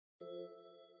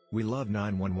We love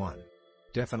 911.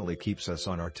 Definitely keeps us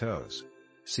on our toes.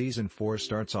 Season 4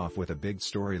 starts off with a big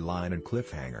storyline and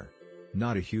cliffhanger.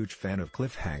 Not a huge fan of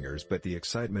cliffhangers, but the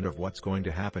excitement of what's going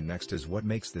to happen next is what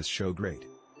makes this show great.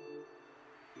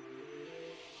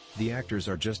 The actors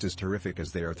are just as terrific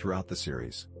as they are throughout the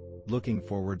series. Looking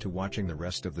forward to watching the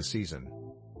rest of the season.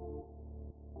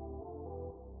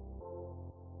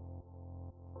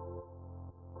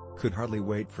 Could hardly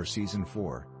wait for Season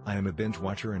 4, I am a binge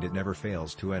watcher and it never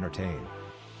fails to entertain.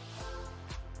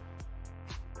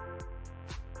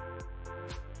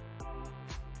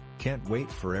 Can't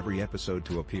wait for every episode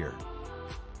to appear.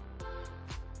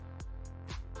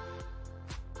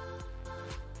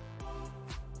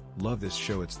 Love this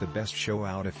show, it's the best show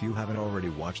out. If you haven't already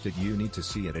watched it, you need to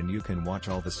see it, and you can watch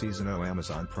all the season on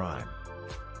Amazon Prime.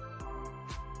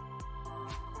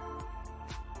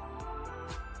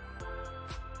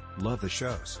 Love the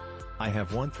shows. I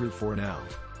have 1 through 4 now.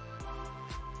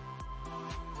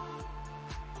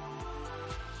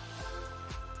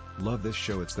 Love this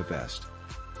show, it's the best.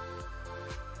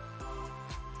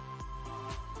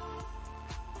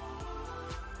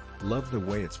 Love the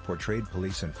way it's portrayed,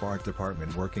 police and fire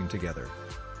department working together.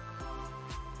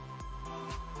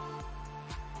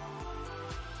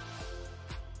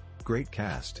 Great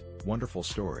cast, wonderful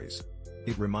stories.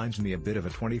 It reminds me a bit of a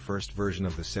 21st version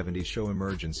of the 70s show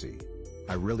Emergency.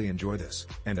 I really enjoy this,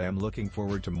 and I am looking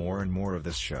forward to more and more of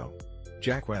this show.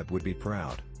 Jack Webb would be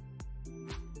proud.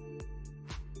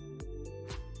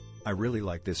 I really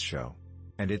like this show.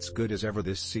 And it's good as ever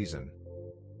this season.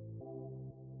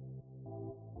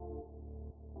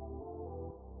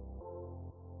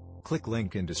 Click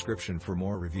link in description for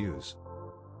more reviews.